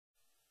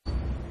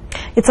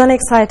It's an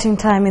exciting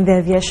time in the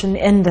aviation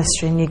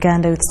industry in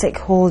Uganda, with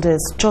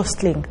stakeholders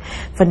jostling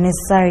for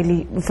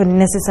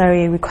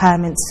necessary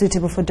requirements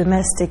suitable for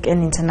domestic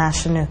and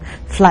international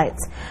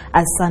flights.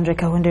 As Sandra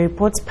Kahunda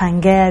reports,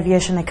 Pangea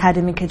Aviation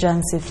Academy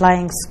Agency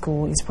Flying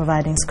School is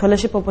providing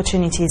scholarship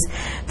opportunities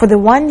for the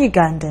one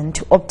Ugandan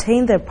to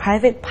obtain their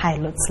private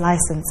pilot's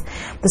license.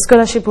 The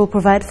scholarship will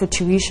provide for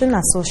tuition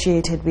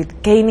associated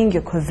with gaining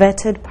your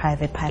coveted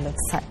private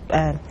pilot's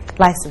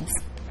license.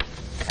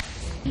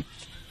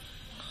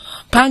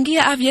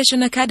 Pangea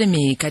Aviation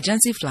Academy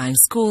Agency Flying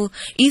School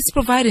is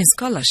providing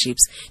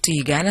scholarships to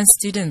Ugandan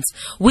students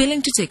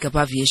willing to take up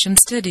aviation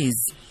studies.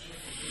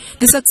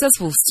 The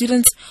successful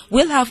students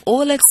will have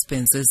all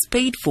expenses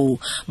paid for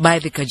by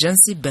the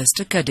Agency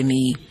Best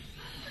Academy.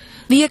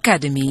 The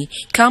academy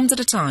comes at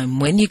a time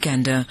when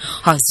Uganda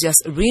has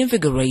just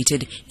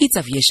reinvigorated its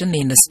aviation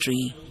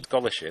industry.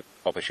 Scholarship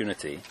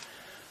opportunity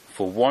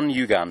for one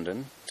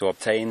Ugandan to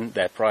obtain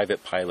their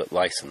private pilot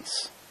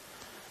license.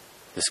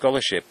 The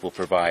scholarship will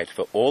provide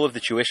for all of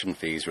the tuition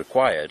fees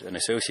required and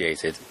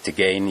associated to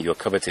gain your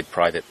coveted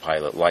private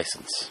pilot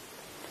license.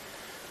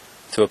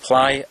 To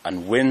apply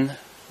and win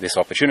this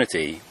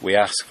opportunity, we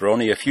ask for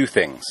only a few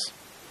things.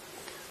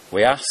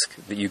 We ask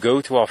that you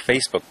go to our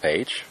Facebook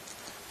page,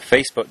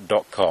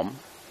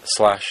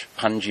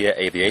 facebook.com/Pangea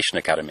Aviation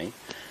Academy,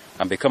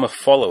 and become a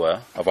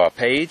follower of our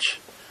page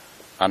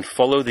and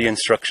follow the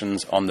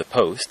instructions on the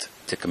post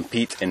to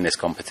compete in this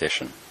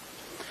competition.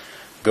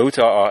 Go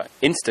to our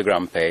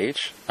Instagram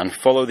page and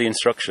follow the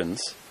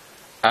instructions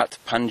at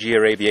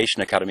Pangea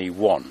Aviation Academy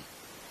 1.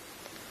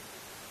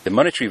 The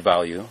monetary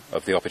value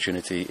of the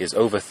opportunity is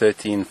over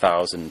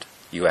 $13,000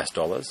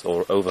 US,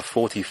 or over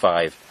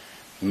 45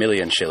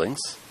 million shillings.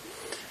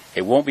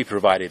 It won't be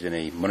provided in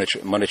a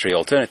monetary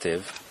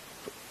alternative,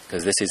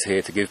 because this is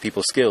here to give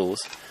people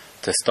skills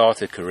to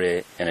start a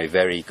career in a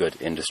very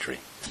good industry.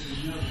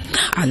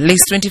 At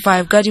least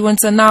 25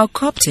 graduates are now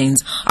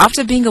captains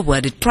after being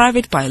awarded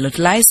private pilot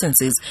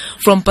licenses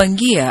from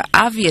Pangea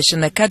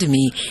Aviation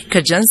Academy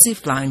Agency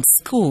Flying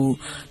School.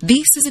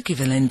 This is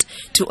equivalent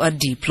to a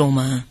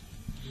diploma.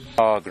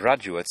 Our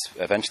graduates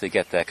eventually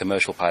get their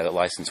commercial pilot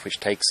license,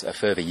 which takes a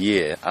further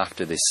year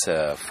after this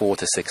 4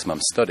 to 6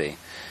 month study.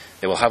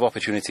 They will have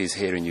opportunities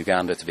here in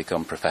Uganda to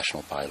become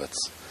professional pilots.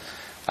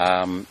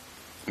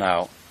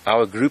 Now,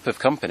 our group of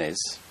companies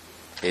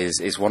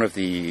is one of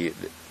the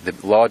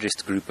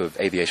largest group of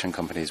aviation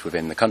companies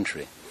within the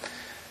country.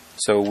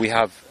 So we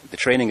have the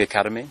training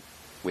academy,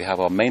 we have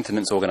our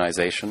maintenance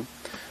organization,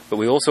 but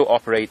we also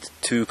operate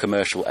 2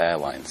 commercial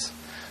airlines.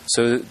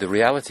 So the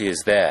reality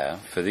is there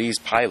for these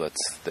pilots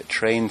that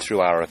train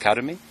through our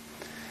academy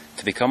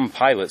to become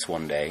pilots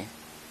one day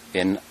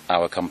in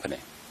our company,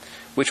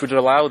 which would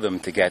allow them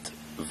to get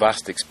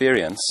vast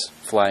experience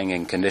flying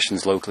in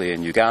conditions locally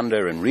in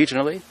Uganda and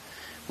regionally,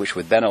 which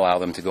would then allow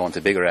them to go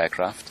onto bigger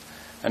aircraft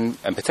and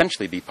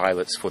potentially be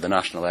pilots for the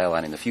national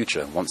airline in the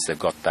future once they've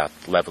got that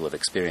level of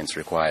experience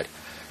required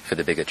for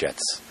the bigger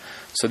jets.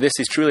 So this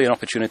is truly an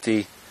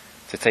opportunity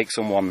to take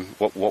someone,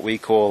 what we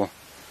call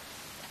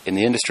in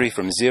the industry,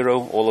 from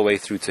zero all the way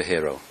through to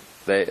hero.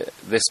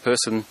 This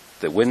person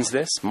that wins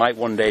this might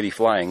one day be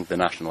flying the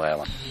national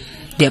airline.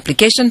 The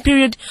application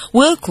period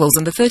will close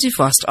on the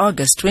 31st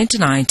August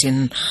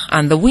 2019,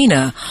 and the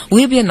winner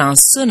will be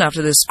announced soon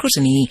after the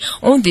scrutiny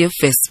on their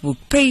Facebook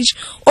page,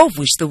 of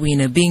which the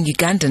winner being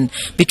Ugandan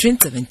between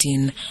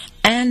 17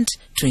 and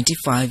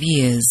 25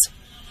 years.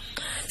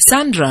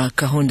 Sandra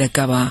Kahunda,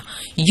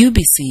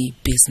 UBC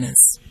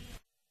Business.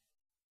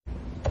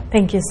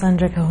 Thank you,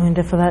 Sandra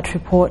Kahunda, for that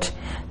report.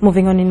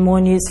 Moving on in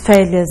more news,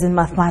 failures in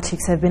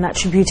mathematics have been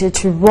attributed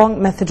to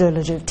wrong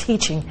methodology of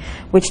teaching,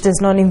 which does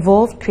not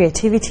involve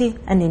creativity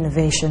and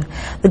innovation.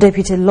 The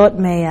Deputy Lord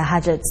Mayor,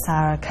 Hajat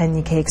Sarah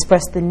Kanyike,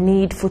 expressed the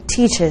need for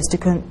teachers to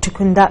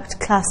conduct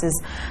classes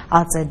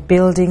outside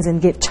buildings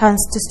and give chance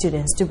to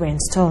students to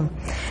brainstorm.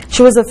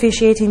 She was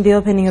officiating the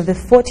opening of the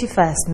 41st